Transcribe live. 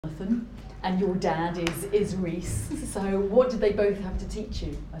Jonathan, and your dad is Reese. So what did they both have to teach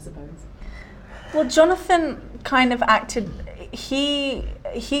you, I suppose? Well, Jonathan kind of acted, he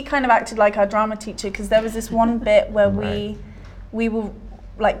kind of acted like our drama teacher, because there was this one bit where we were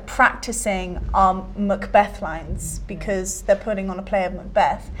like practicing our Macbeth lines, because they're putting on a play of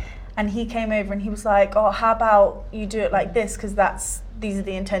Macbeth, and he came over and he was like, oh, how about you do it like this, because these are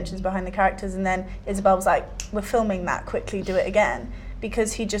the intentions behind the characters. And then Isabel was like, we're filming that, quickly do it again,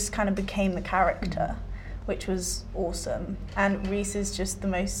 because he just kind of became the character, which was awesome. And Reese is just the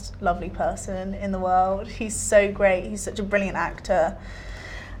most lovely person in the world. He's so great. He's such a brilliant actor.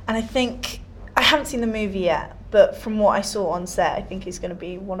 And I think, I haven't seen the movie yet, but from what I saw on set, I think he's going to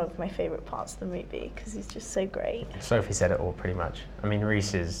be one of my favourite parts of the movie, because he's just so great. Sophie said it all pretty much. I mean,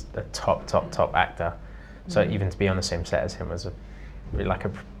 Reese is a top actor. So even to be on the same set as him was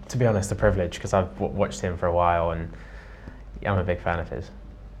to be honest, a privilege, because I've watched him for a while and I'm a big fan of his.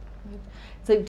 So